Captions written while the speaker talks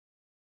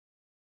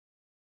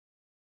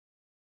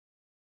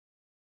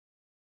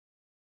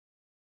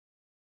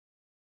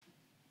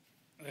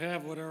I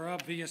have what are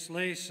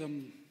obviously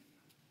some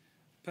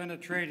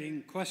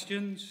penetrating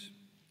questions.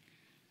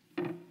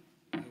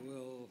 I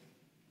will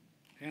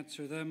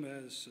answer them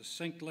as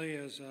succinctly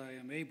as I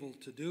am able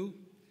to do,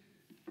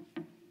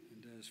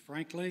 and as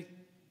frankly.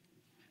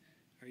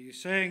 Are you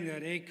saying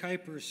that A.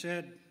 Kuyper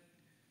said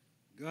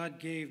God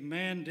gave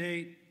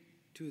mandate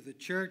to the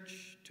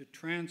church to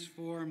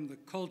transform the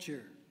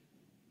culture?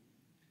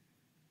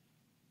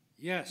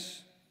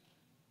 Yes.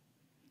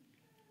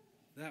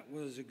 That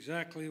was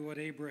exactly what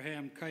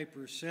Abraham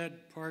Kuyper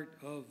said part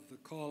of the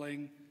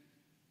calling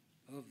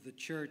of the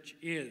church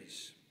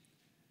is,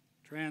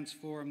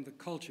 transform the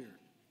culture.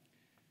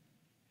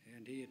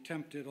 And he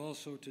attempted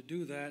also to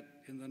do that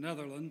in the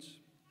Netherlands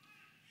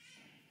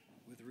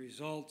with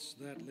results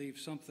that leave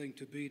something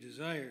to be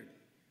desired.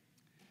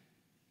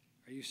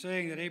 Are you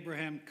saying that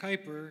Abraham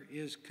Kuyper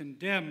is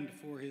condemned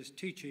for his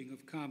teaching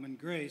of common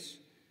grace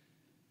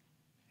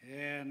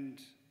and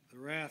the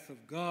wrath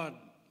of God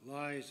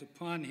lies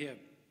upon him?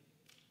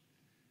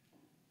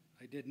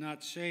 I did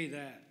not say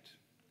that.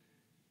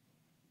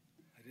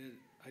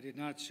 I did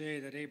not say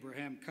that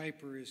Abraham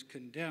Kuyper is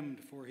condemned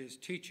for his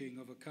teaching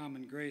of a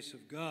common grace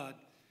of God,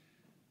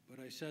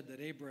 but I said that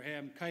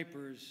Abraham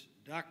Kuyper's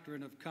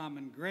doctrine of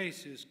common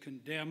grace is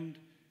condemned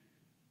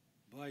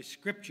by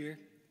Scripture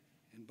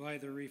and by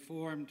the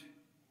Reformed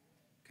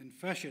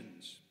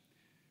confessions,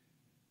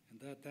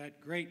 and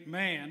that great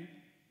man,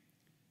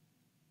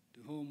 to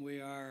whom we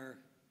are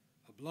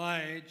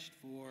obliged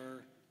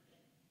for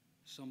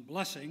some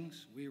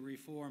blessings, we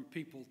Reformed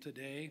people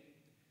today,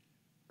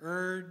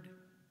 erred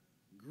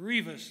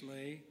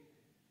grievously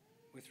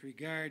with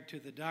regard to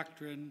the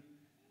doctrine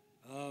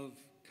of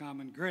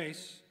common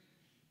grace,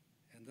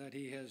 and that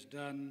he has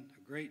done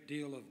a great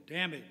deal of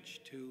damage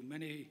to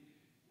many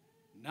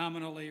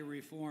nominally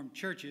Reformed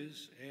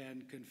churches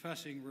and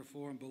confessing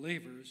Reformed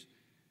believers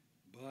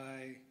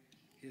by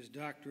his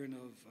doctrine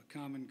of a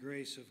common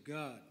grace of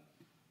God.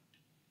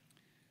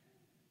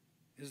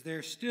 Is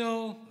there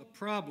still a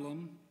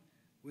problem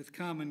with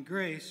common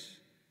grace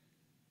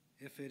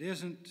if it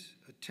isn't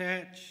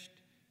attached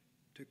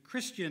to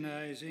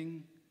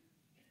Christianizing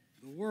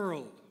the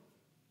world?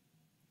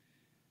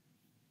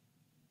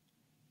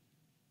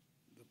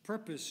 The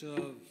purpose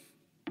of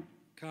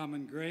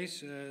common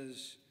grace,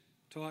 as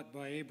taught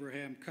by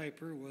Abraham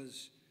Kuyper,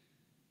 was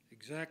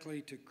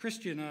exactly to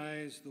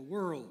Christianize the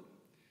world.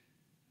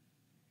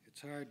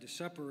 It's hard to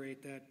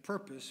separate that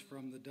purpose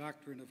from the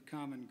doctrine of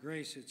common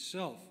grace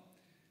itself.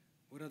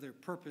 What other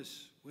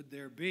purpose would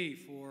there be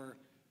for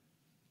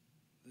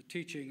the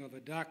teaching of a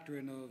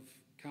doctrine of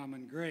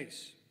common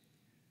grace?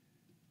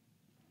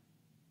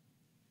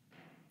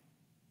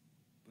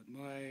 But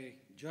my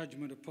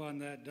judgment upon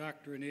that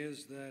doctrine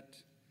is that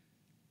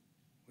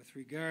with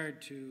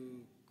regard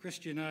to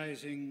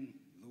Christianizing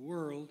the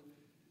world,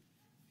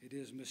 it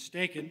is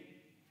mistaken,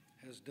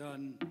 has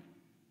done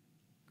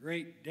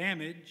great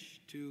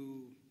damage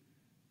to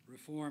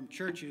Reformed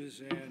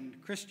churches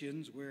and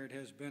Christians where it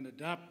has been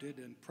adopted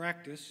and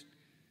practiced,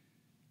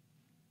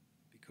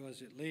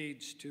 because it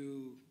leads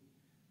to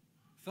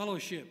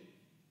fellowship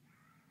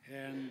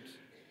and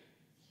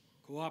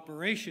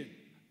cooperation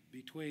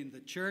between the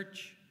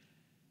church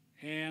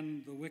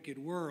and the wicked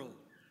world.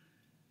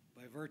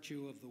 By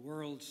virtue of the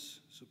world's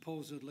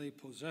supposedly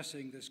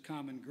possessing this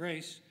common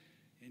grace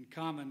in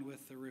common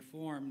with the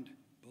Reformed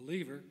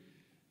believer,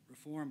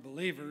 Reformed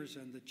believers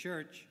and the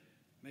church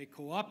may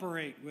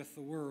cooperate with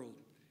the world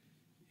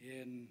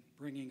in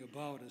bringing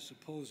about a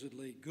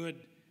supposedly good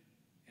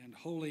and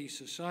holy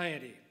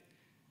society.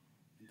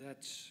 And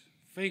that's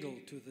fatal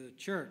to the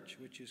church,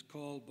 which is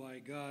called by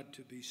God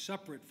to be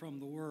separate from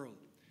the world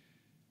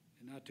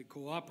and not to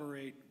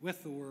cooperate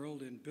with the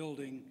world in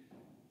building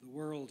the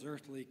world's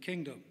earthly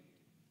kingdom.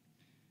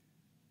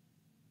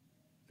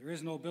 There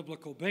is no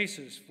biblical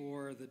basis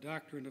for the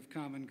doctrine of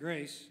common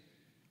grace.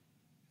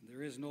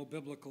 There is no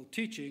biblical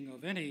teaching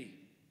of any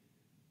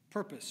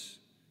purpose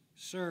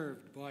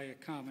served by a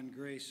common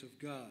grace of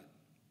God.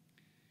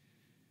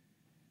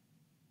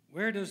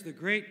 Where does the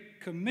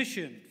Great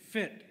Commission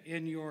fit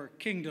in your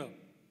kingdom?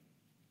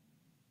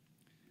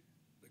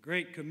 The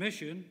Great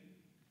Commission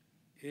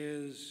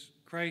is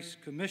Christ's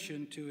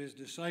commission to his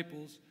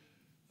disciples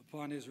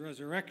upon his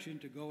resurrection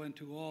to go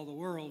into all the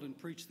world and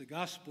preach the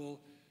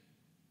gospel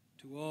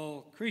to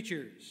all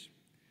creatures.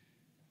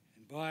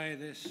 And by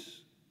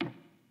this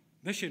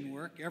mission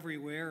work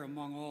everywhere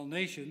among all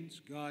nations,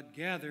 God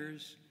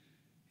gathers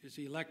his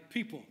elect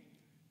people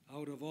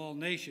out of all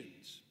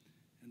nations,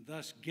 and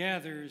thus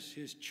gathers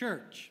his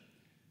church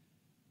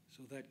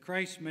so that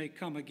Christ may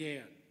come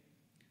again.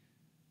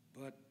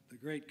 But the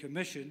Great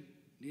Commission,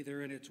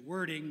 neither in its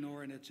wording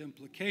nor in its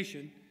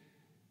implication,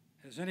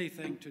 has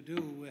anything to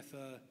do with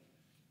a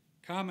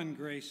common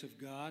grace of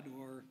God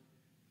or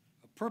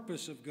a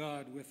purpose of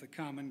God with the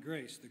common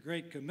grace. The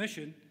Great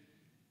Commission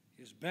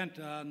is bent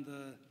on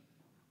the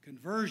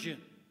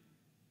conversion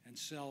and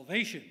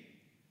salvation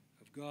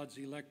of God's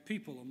elect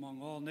people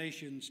among all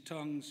nations,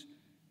 tongues,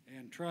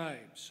 and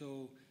tribes.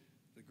 So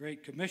the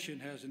Great Commission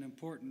has an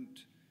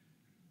important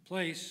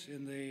place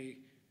in the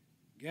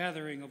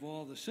gathering of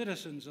all the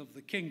citizens of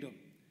the kingdom,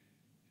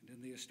 and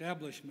in the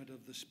establishment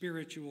of the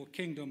spiritual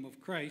kingdom of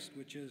Christ,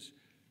 which is,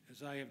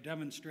 as I have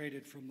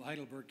demonstrated from the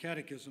Heidelberg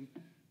Catechism,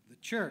 the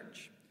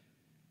church.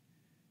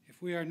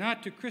 If we are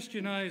not to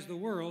Christianize the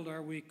world,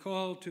 are we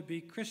called to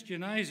be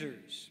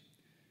Christianizers?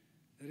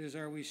 That is,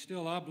 are we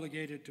still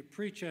obligated to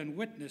preach and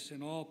witness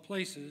in all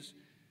places,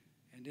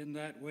 and in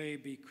that way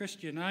be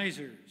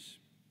Christianizers?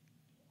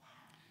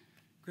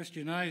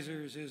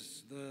 Christianizers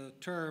is the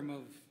term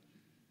of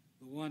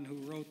the one who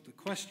wrote the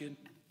question,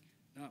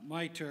 not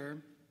my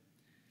term.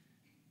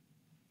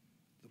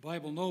 The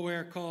Bible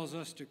nowhere calls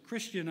us to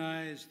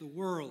Christianize the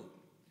world,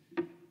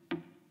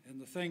 and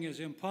the thing is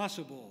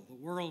impossible. The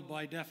world,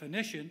 by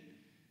definition,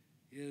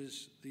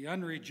 is the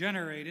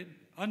unregenerated,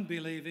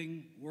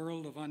 unbelieving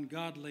world of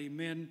ungodly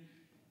men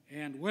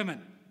and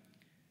women.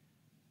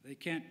 They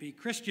can't be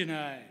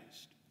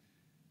Christianized.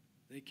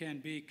 They can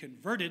be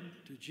converted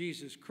to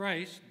Jesus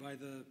Christ by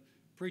the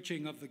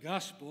preaching of the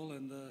gospel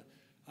and the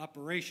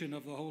operation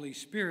of the Holy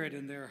Spirit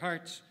in their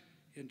hearts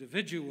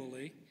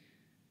individually,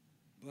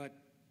 but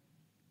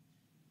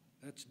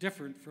that's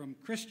different from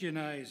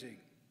Christianizing.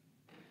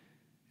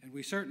 And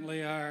we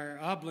certainly are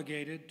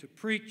obligated to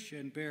preach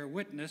and bear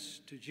witness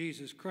to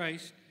Jesus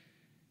Christ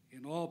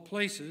in all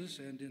places,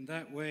 and in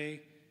that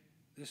way,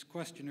 this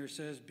questioner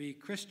says, be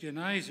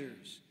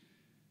Christianizers.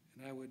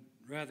 And I would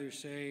rather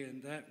say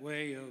in that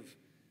way of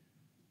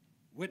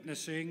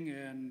witnessing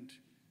and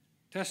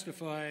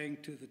testifying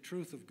to the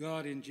truth of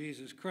God in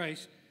Jesus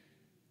Christ,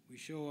 we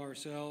show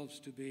ourselves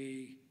to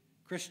be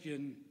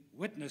Christian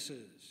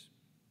witnesses.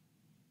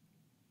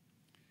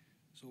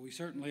 So we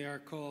certainly are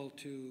called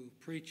to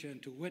preach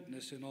and to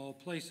witness in all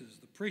places.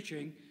 The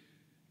preaching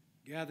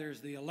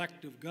gathers the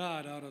elect of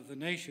God out of the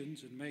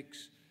nations and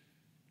makes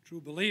true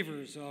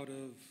believers out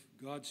of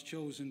God's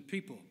chosen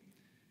people.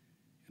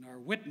 And our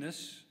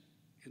witness,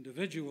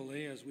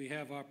 individually, as we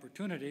have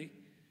opportunity,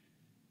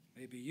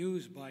 may be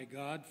used by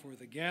God for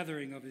the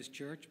gathering of his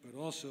church, but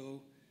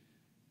also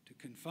to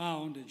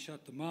confound and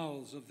shut the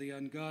mouths of the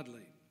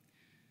ungodly.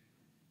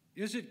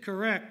 Is it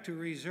correct to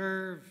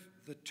reserve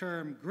the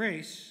term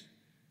grace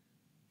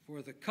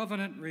for the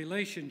covenant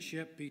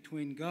relationship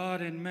between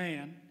God and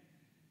man,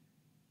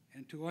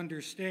 and to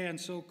understand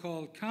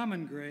so-called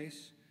common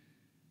grace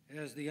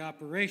as the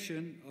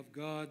operation of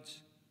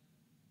God's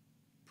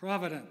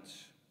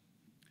providence?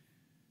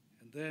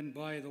 And then,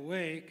 by the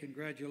way,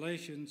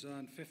 congratulations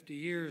on 50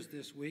 years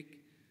this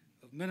week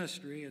of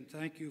ministry, and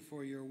thank you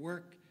for your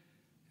work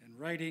and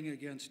writing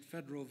against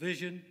federal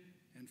vision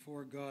and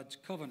for God's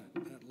covenant.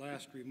 That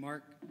last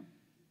remark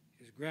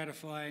is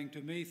gratifying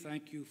to me.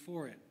 Thank you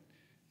for it.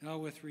 Now,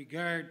 with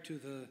regard to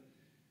the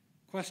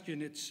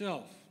question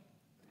itself,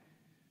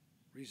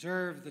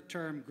 reserve the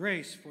term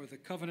grace for the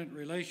covenant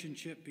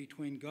relationship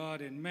between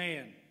God and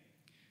man.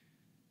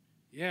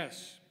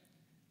 Yes.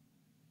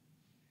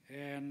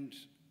 And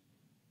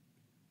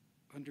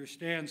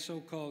understand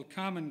so-called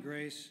common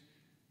grace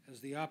as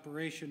the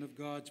operation of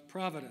God's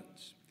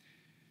providence.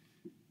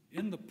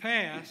 In the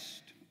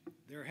past,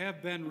 there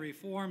have been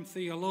Reformed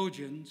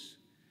theologians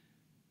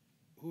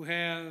who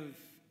have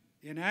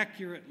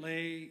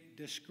inaccurately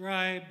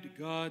described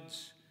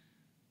God's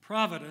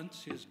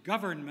providence, his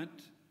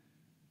government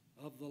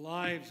of the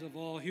lives of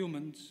all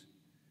humans,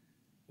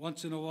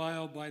 once in a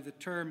while by the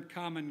term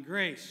common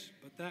grace,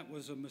 but that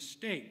was a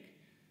mistake,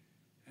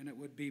 and it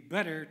would be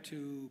better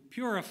to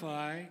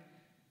purify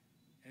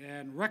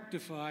and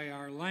rectify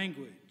our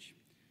language.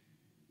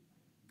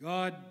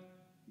 God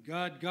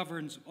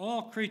governs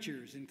all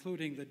creatures,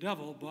 including the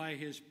devil, by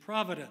his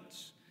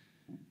providence.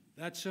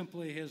 That's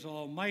simply his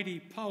almighty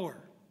power.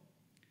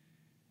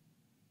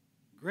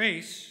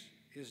 Grace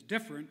is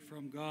different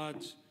from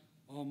God's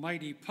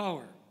almighty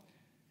power.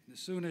 And as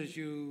soon as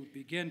you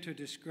begin to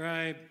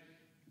describe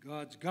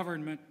God's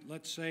government,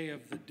 let's say,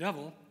 of the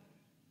devil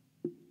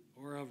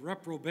or of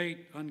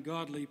reprobate,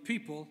 ungodly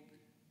people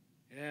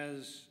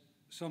as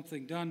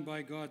something done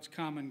by God's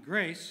common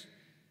grace,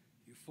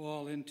 you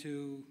fall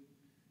into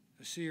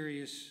a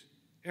serious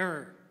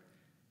error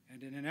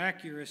and an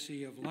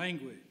inaccuracy of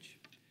language.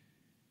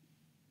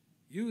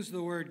 Use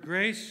the word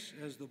grace,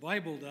 as the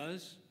Bible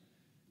does,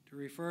 to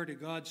refer to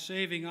God's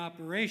saving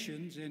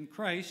operations in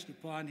Christ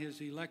upon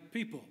his elect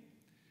people.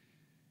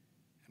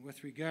 And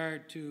with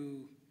regard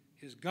to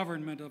his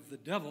government of the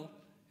devil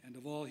and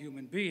of all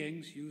human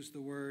beings, use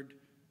the word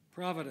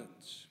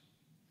providence.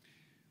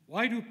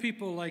 Why do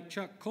people like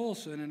Chuck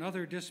Colson and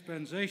other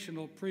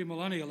dispensational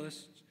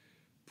premillennialists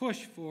push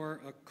for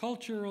a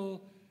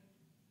cultural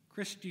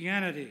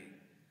Christianity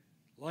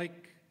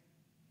like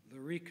the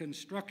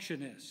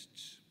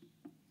Reconstructionists?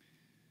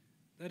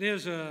 That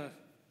is a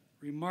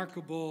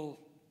remarkable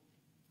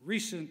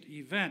recent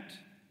event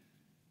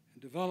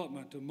and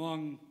development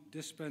among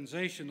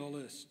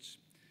dispensationalists.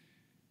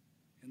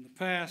 In the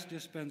past,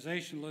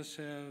 dispensationalists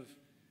have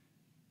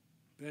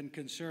been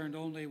concerned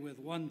only with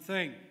one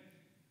thing: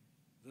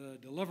 the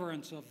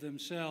deliverance of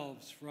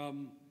themselves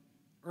from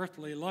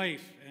earthly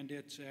life and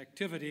its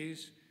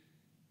activities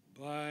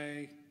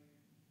by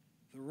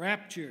the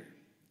rapture.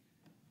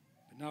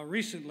 But Now,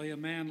 recently, a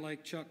man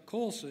like Chuck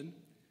Colson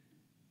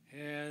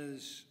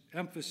has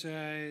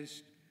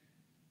emphasized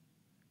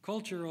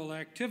cultural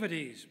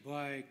activities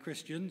by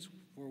Christians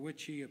for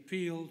which he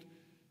appealed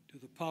to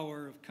the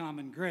power of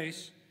common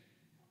grace,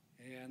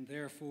 and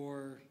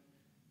therefore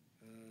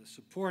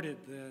supported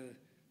the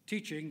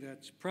teaching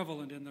that's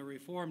prevalent in the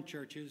Reformed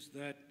churches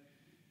that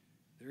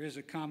there is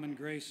a common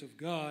grace of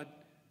God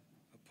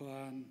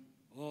upon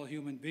all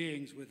human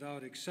beings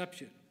without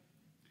exception.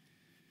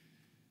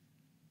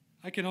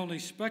 I can only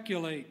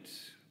speculate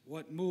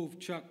what moved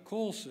Chuck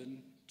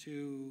Colson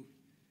to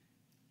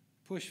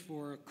push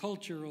for a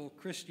cultural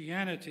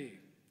Christianity.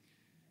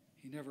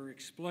 He never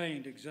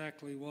explained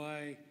exactly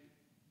why,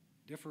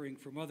 differing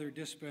from other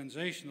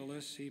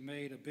dispensationalists, he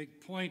made a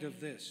big point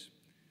of this.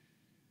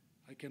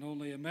 I can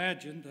only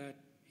imagine that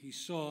he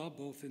saw,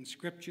 both in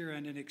Scripture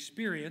and in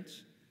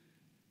experience,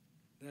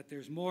 that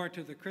there's more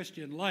to the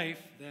Christian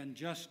life than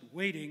just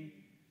waiting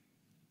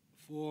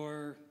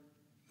for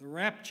the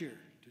rapture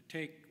to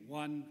take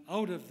one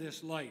out of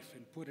this life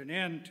and put an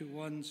end to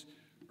one's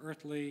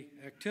earthly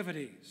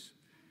activities,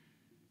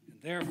 and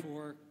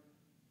therefore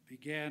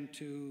began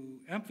to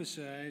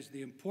emphasize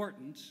the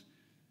importance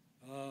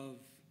of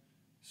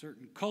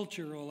certain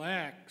cultural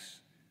acts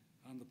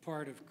on the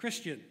part of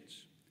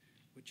Christians,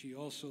 which he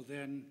also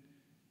then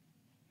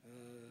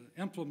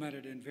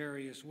implemented in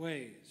various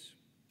ways.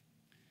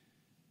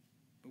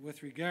 But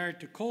with regard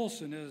to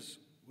Colson, as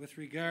with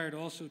regard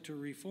also to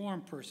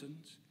Reformed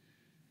persons,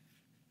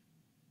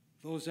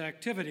 those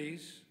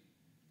activities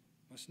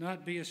must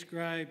not be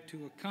ascribed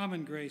to a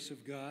common grace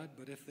of God,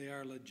 but if they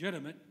are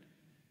legitimate,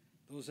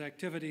 those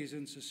activities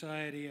in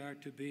society are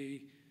to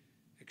be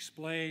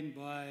explained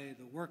by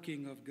the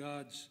working of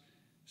God's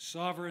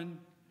sovereign,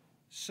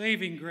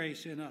 saving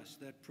grace in us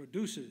that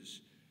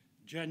produces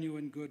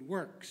genuine good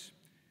works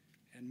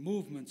and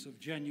movements of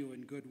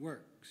genuine good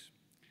works.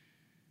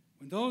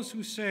 When those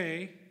who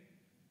say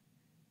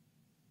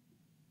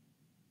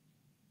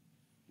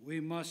we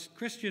must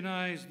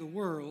Christianize the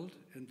world,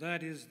 and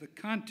that is the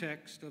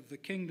context of the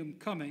kingdom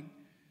coming,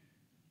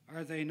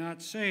 are they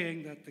not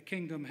saying that the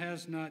kingdom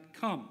has not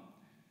come?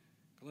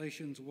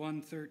 Galatians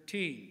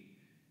 1:13,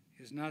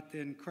 is not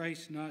then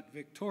Christ not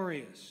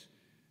victorious?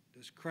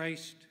 Does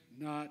Christ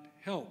not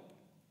help?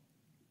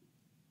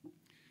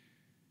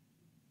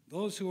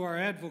 Those who are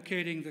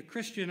advocating the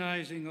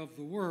Christianizing of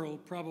the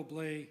world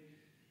probably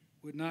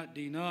would not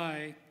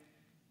deny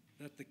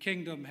that the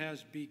kingdom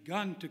has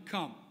begun to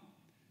come,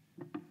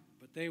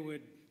 but they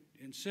would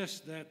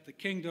insist that the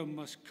kingdom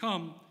must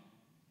come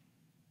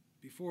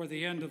before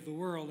the end of the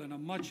world in a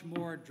much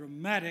more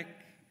dramatic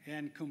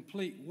and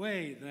complete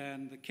way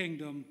than the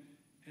kingdom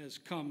has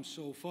come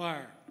so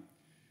far.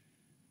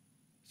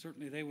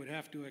 Certainly they would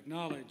have to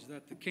acknowledge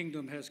that the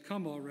kingdom has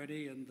come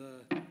already in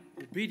the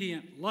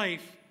obedient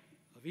life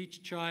of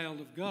each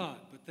child of God,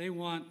 but they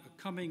want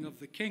a coming of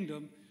the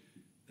kingdom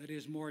that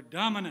is more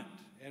dominant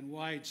and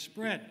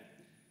widespread,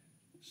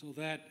 so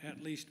that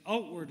at least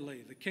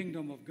outwardly the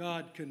kingdom of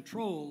God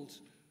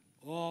controls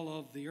all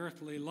of the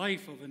earthly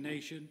life of a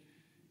nation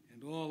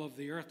and all of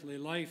the earthly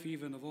life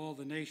even of all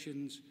the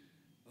nations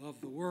of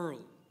the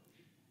world.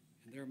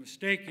 And their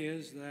mistake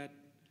is that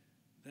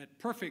that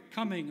perfect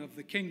coming of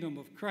the kingdom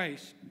of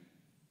Christ,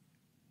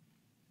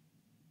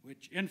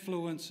 which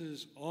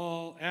influences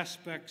all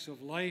aspects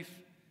of life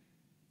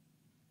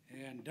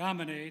and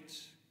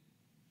dominates,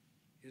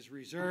 is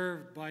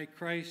reserved by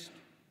Christ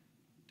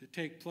to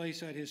take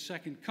place at his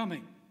second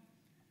coming.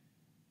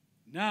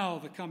 Now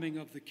the coming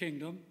of the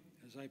kingdom,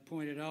 as I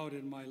pointed out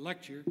in my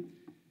lecture,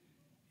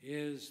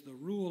 is the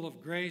rule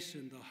of grace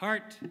in the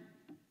heart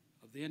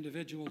of the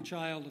individual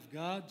child of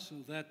God, so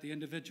that the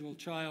individual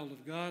child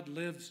of God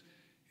lives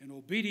in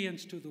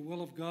obedience to the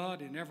will of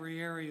God in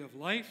every area of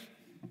life.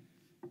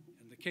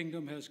 And the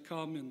kingdom has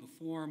come in the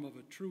form of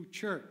a true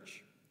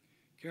church,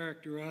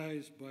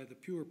 characterized by the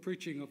pure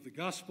preaching of the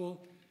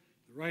gospel,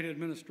 the right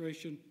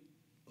administration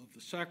of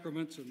the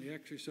sacraments, and the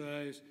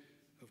exercise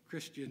of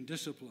Christian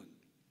discipline.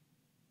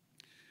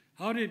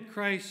 How did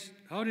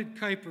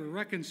Kuyper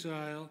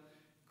reconcile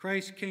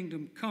Christ's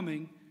kingdom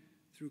coming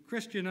through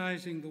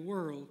Christianizing the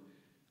world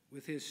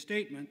with his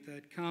statement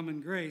that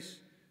common grace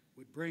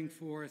would bring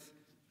forth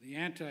the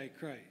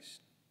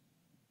Antichrist?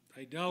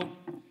 I doubt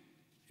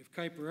if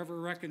Kuyper ever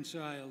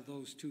reconciled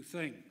those two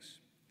things,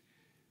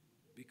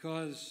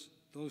 because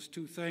those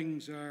two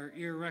things are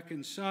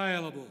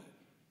irreconcilable.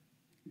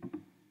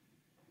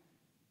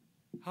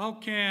 How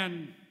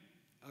can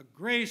a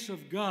grace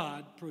of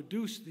God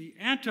produce the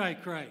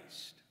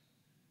Antichrist?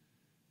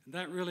 And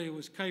that really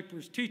was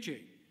Kuyper's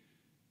teaching.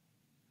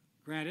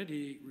 Granted,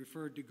 he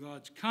referred to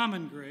God's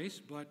common grace,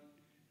 but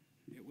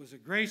it was a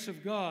grace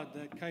of God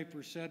that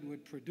Kuyper said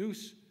would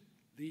produce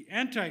the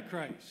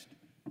Antichrist.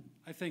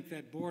 I think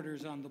that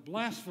borders on the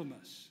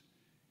blasphemous.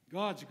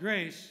 God's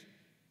grace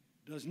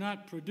does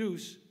not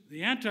produce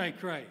the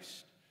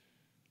Antichrist.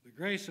 The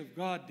grace of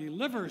God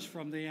delivers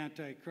from the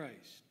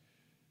Antichrist,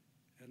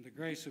 and the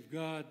grace of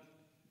God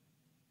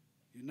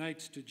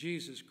unites to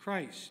Jesus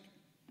Christ.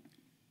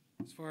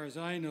 As far as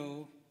I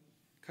know,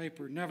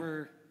 Kuyper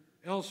never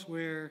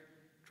elsewhere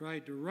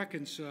tried to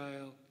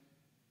reconcile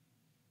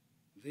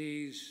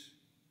these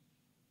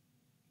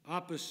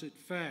opposite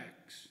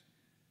facts.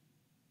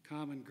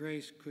 Common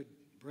grace could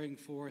bring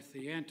forth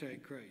the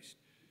Antichrist.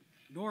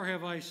 Nor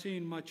have I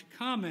seen much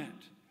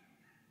comment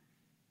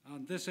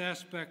on this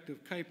aspect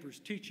of Kuyper's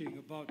teaching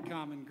about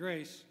common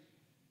grace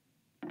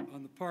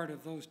on the part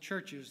of those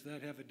churches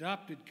that have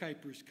adopted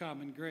Kuyper's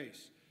common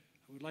grace.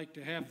 I would like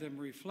to have them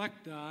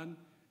reflect on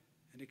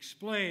and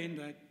explain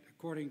that,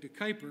 according to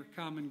Kuyper,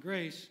 common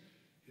grace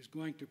is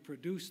going to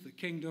produce the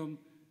kingdom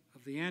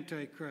of the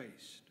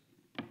Antichrist.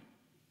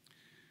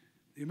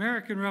 The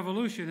American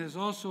Revolution has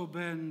also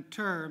been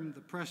termed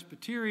the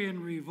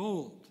Presbyterian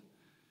Revolt.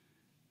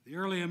 The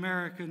early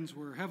Americans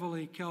were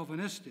heavily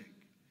Calvinistic,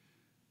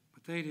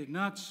 but they did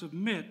not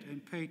submit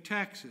and pay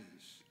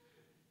taxes.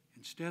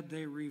 Instead,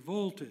 they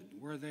revolted.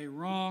 Were they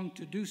wrong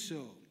to do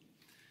so?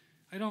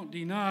 I don't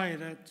deny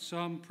that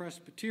some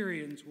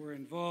Presbyterians were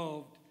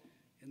involved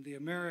in the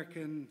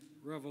American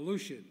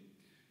Revolution,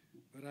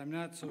 but I'm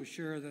not so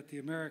sure that the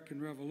American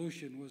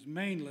Revolution was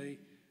mainly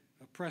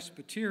a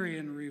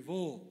Presbyterian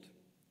revolt.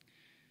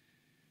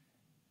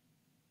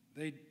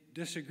 They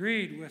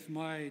disagreed with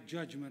my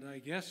judgment, I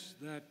guess,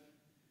 that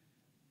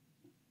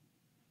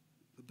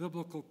the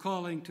biblical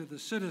calling to the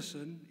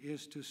citizen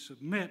is to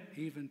submit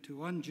even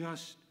to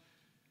unjust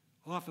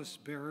office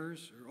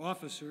bearers or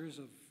officers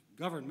of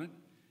government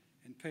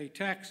and pay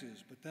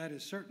taxes, but that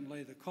is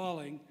certainly the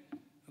calling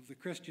of the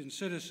Christian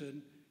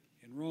citizen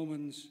in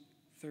Romans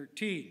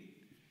 13.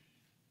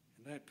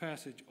 And that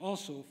passage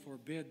also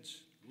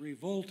forbids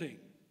revolting,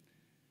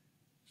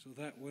 so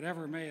that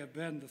whatever may have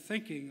been the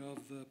thinking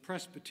of the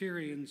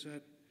Presbyterians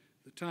at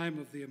the time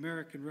of the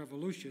American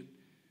Revolution,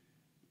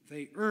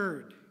 they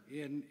erred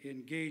in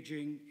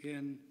engaging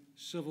in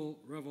civil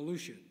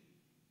revolution.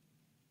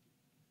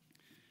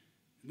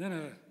 And then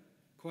a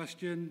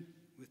question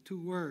with two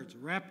words: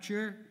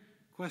 rapture,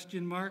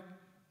 question mark,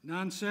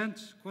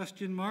 nonsense,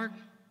 question mark,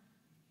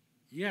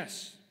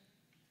 yes,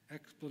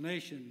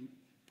 explanation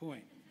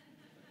point.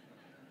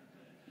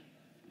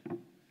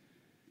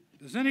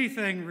 Does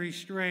anything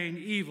restrain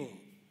evil?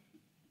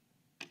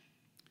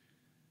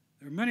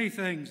 There are many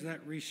things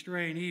that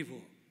restrain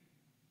evil.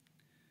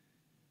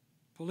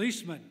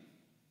 Policemen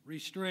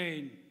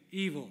restrain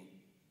evil.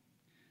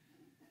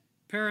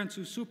 Parents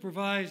who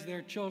supervise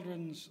their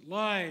children's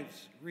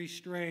lives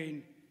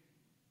restrain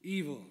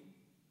evil.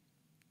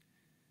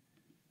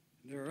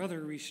 There are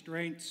other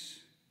restraints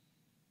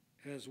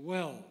as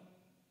well.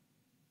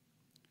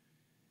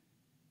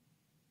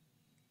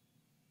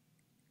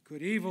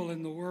 Could evil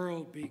in the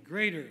world be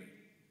greater?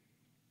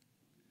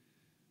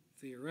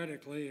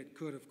 Theoretically, it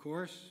could, of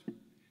course.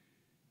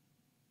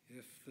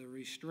 If the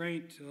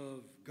restraint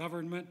of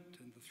government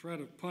and the threat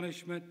of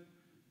punishment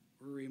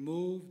were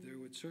removed, there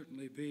would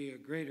certainly be a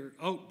greater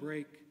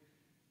outbreak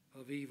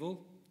of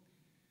evil.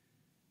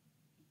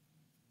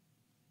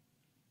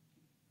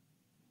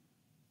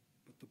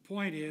 But the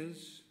point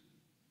is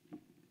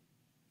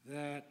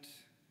that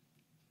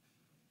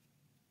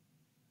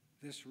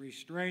this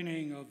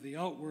restraining of the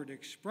outward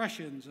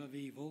expressions of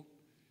evil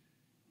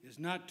is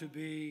not to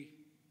be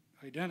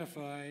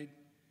identified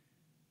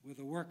with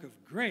a work of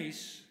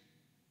grace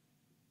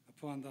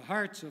upon the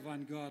hearts of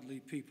ungodly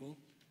people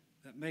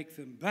that make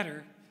them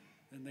better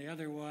than they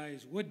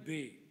otherwise would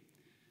be.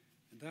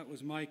 And that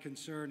was my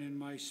concern in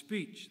my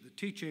speech, the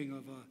teaching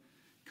of a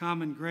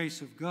common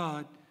grace of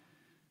God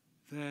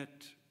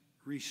that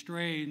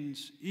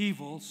restrains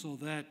evil so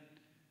that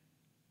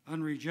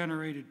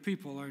unregenerated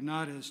people are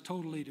not as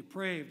totally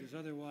depraved as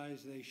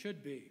otherwise they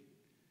should be.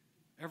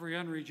 Every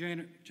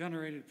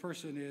unregenerated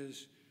person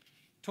is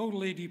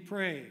totally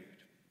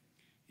depraved,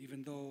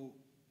 even though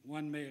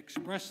one may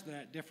express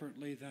that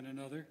differently than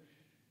another,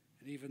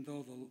 and even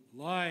though the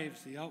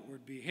lives, the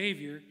outward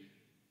behavior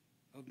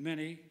of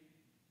many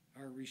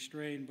are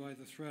restrained by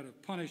the threat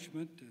of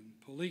punishment and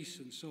police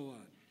and so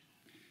on.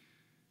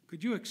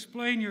 Could you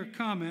explain your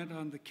comment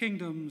on the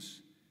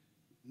kingdom's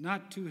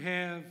not to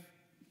have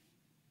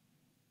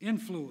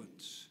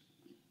influence?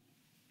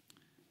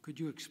 Could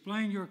you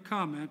explain your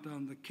comment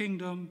on the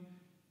kingdom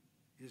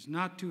is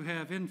not to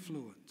have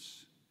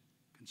influence,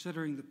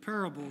 considering the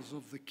parables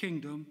of the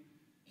kingdom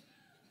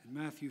in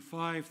Matthew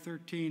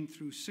 5:13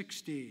 through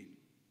 16?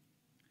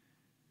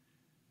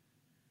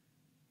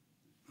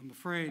 I'm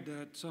afraid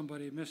that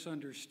somebody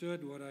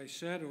misunderstood what I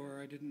said,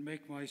 or I didn't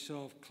make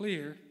myself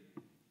clear.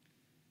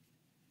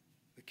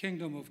 The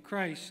kingdom of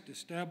Christ,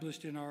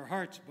 established in our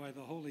hearts by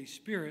the Holy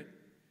Spirit,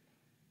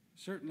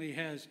 certainly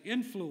has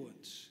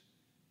influence,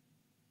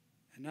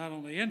 and not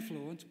only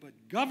influence, but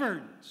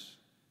governs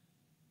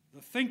the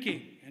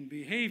thinking and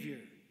behavior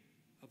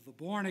of the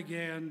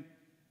born-again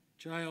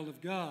child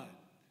of God.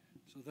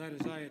 So that,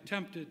 as I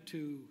attempted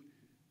to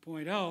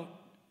point out,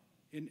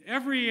 in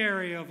every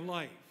area of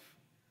life,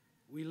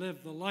 we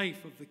live the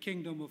life of the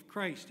kingdom of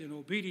Christ in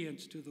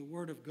obedience to the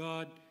Word of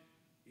God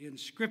in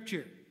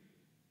Scripture.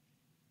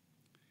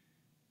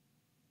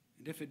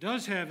 And if it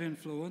does have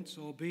influence,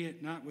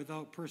 albeit not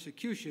without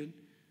persecution,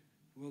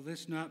 will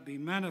this not be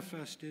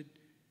manifested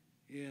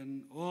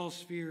in all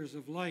spheres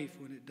of life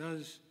when it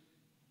does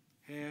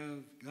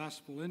have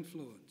gospel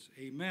influence?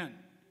 Amen.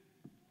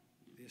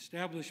 The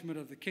establishment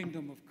of the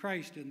kingdom of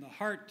Christ in the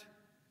heart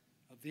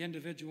of the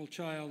individual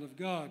child of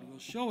God will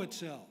show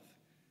itself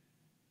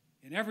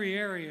in every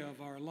area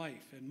of our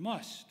life, and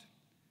must.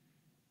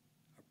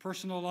 Our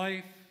personal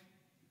life,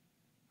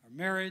 our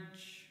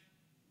marriage,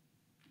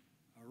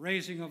 our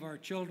raising of our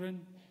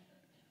children,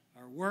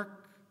 our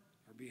work,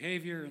 our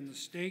behavior in the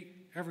state,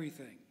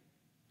 everything.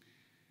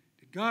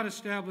 Did God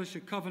establish a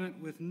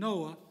covenant with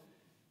Noah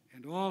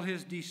and all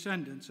his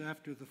descendants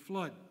after the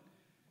flood?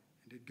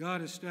 And did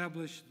God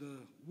establish the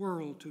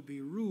world to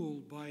be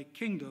ruled by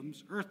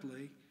kingdoms,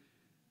 earthly,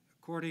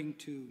 according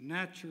to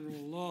natural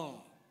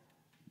law?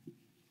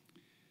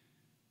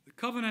 The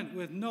covenant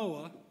with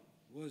Noah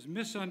was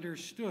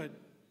misunderstood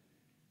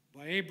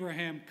by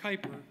Abraham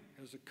Kuyper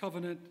as a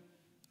covenant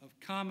of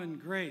common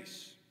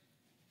grace,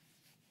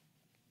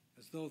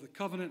 as though the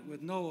covenant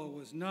with Noah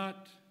was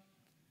not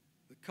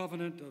the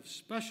covenant of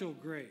special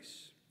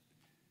grace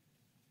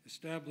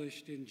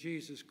established in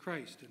Jesus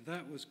Christ, and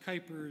that was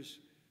Kuyper's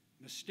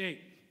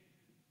mistake.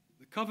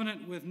 The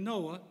covenant with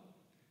Noah,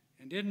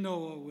 and in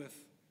Noah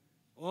with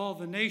all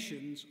the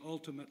nations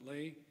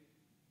ultimately,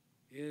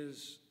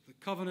 is the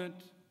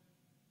covenant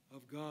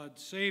of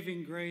God's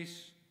saving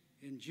grace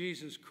in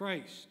Jesus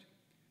Christ.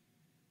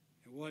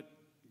 And what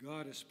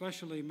God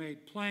especially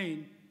made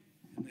plain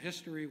in the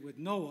history with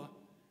Noah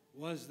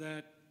was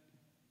that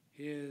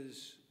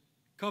his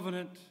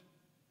covenant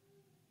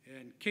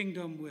and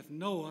kingdom with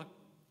Noah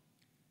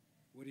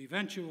would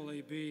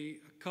eventually be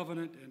a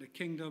covenant and a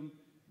kingdom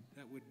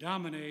that would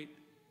dominate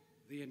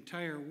the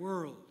entire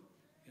world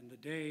in the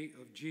day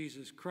of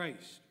Jesus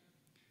Christ.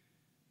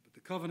 But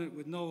the covenant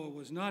with Noah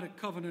was not a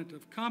covenant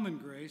of common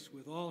grace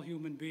with all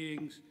human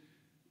beings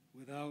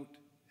without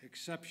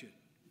exception.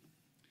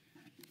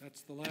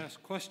 That's the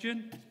last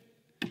question.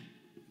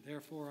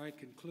 Therefore, I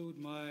conclude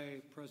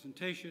my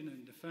presentation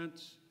and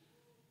defense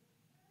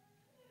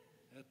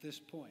at this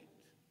point.